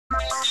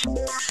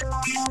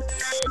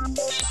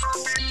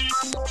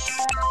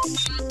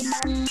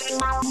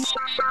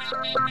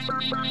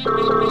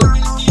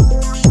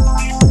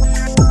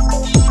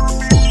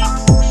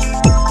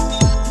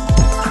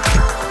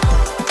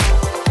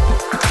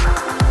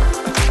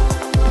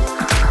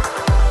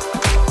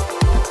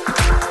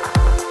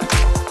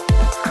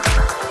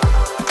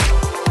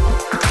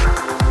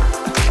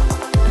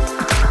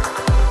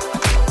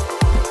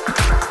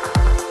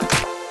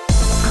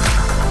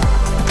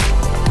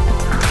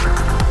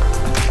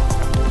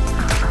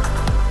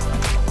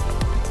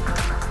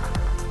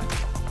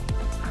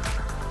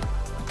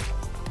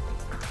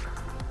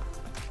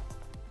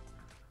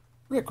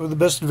Rick with the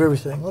best of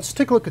everything. Let's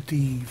take a look at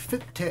the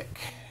fitTek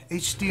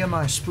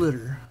HDMI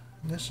splitter.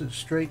 This is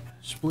straight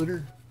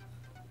splitter,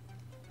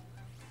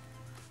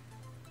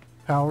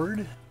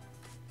 powered.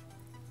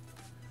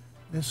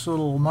 This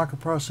little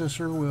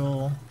microprocessor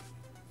will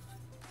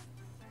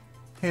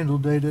handle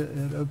data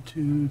at up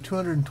to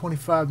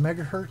 225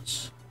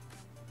 megahertz.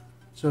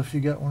 So if you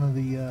got one of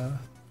the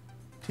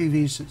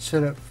TVs that's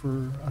set up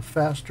for a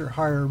faster,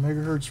 higher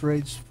megahertz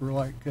rates for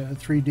like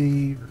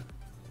 3D or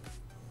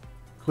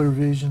clear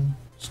vision,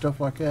 stuff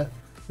like that,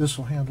 this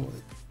will handle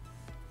it.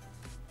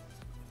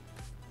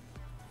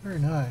 Very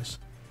nice.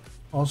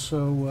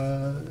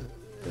 Also,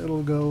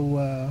 it'll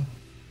go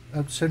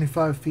up to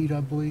 75 feet,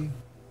 I believe.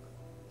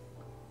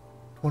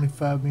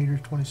 25 meters,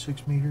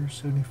 26 meters,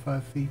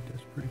 75 feet,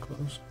 that's pretty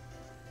close.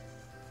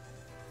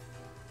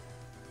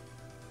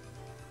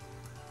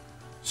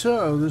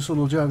 So, this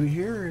little jobby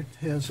here, it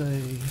has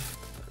a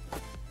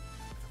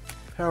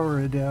power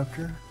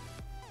adapter.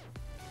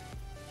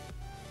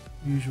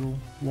 Usual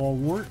wall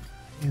wart.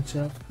 Its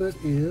output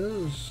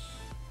is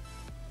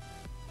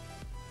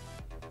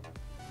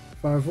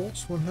 5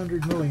 volts,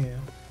 100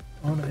 milliamp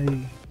on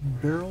a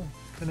barrel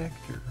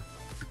connector.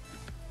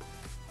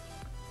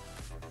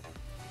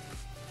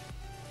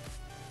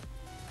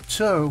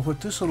 So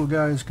what this little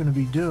guy is going to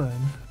be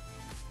doing,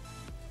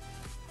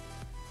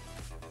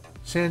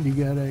 Sandy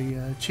got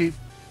a cheap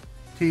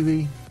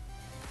TV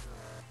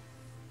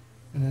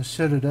and has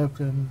set it up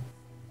in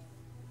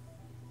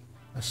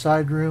a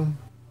side room,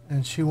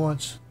 and she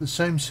wants the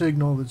same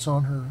signal that's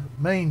on her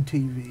main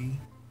TV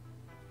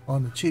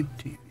on the cheap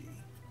TV.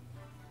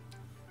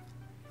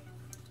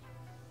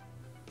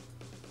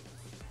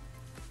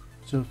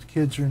 So if the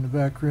kids are in the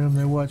back room,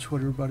 they watch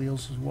what everybody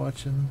else is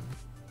watching.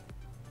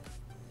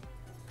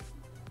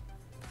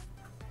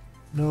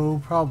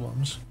 No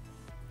problems.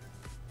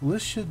 Well,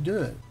 this should do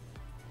it.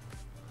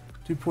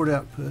 2-port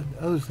output.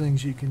 Other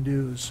things you can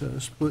do is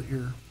split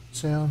your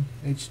sound.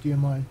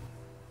 HDMI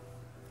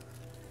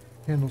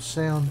handles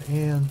sound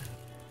and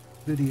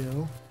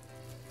video.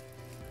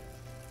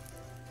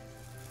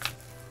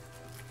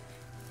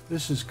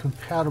 This is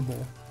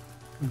compatible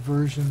with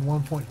version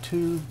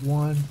 1.2,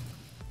 1.1,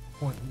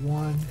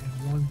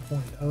 and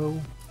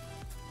 1.0.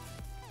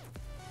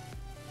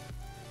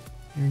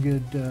 You're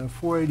good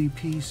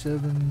 480p,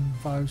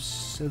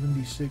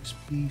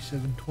 576p,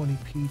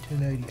 720p,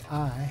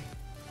 1080i,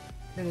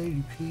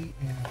 1080p,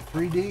 and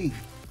 3D.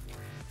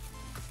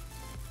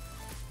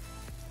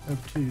 Up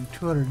to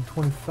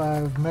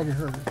 225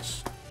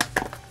 megahertz.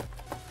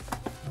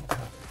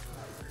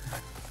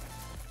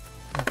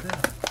 Like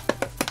that.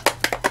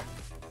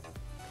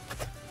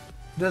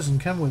 It doesn't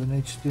come with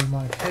an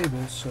HDMI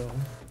cable, so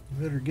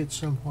you better get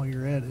some while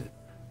you're at it.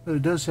 But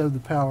it does have the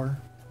power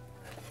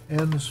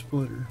and the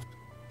splitter.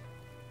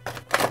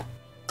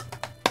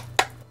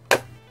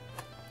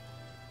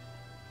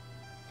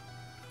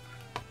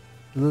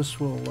 This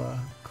will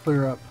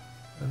clear up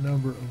a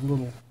number of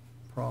little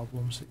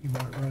problems that you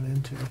might run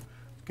into.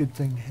 Good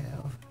thing to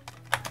have.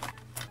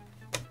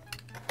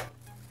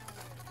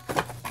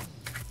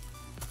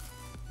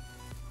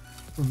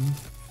 From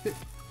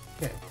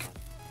fitTek.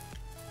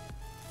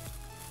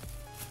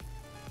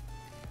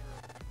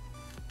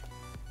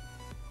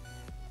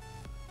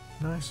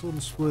 Nice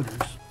little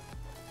splitters.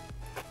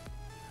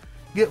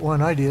 Get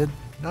one, I did.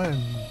 I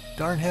am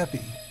darn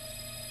happy.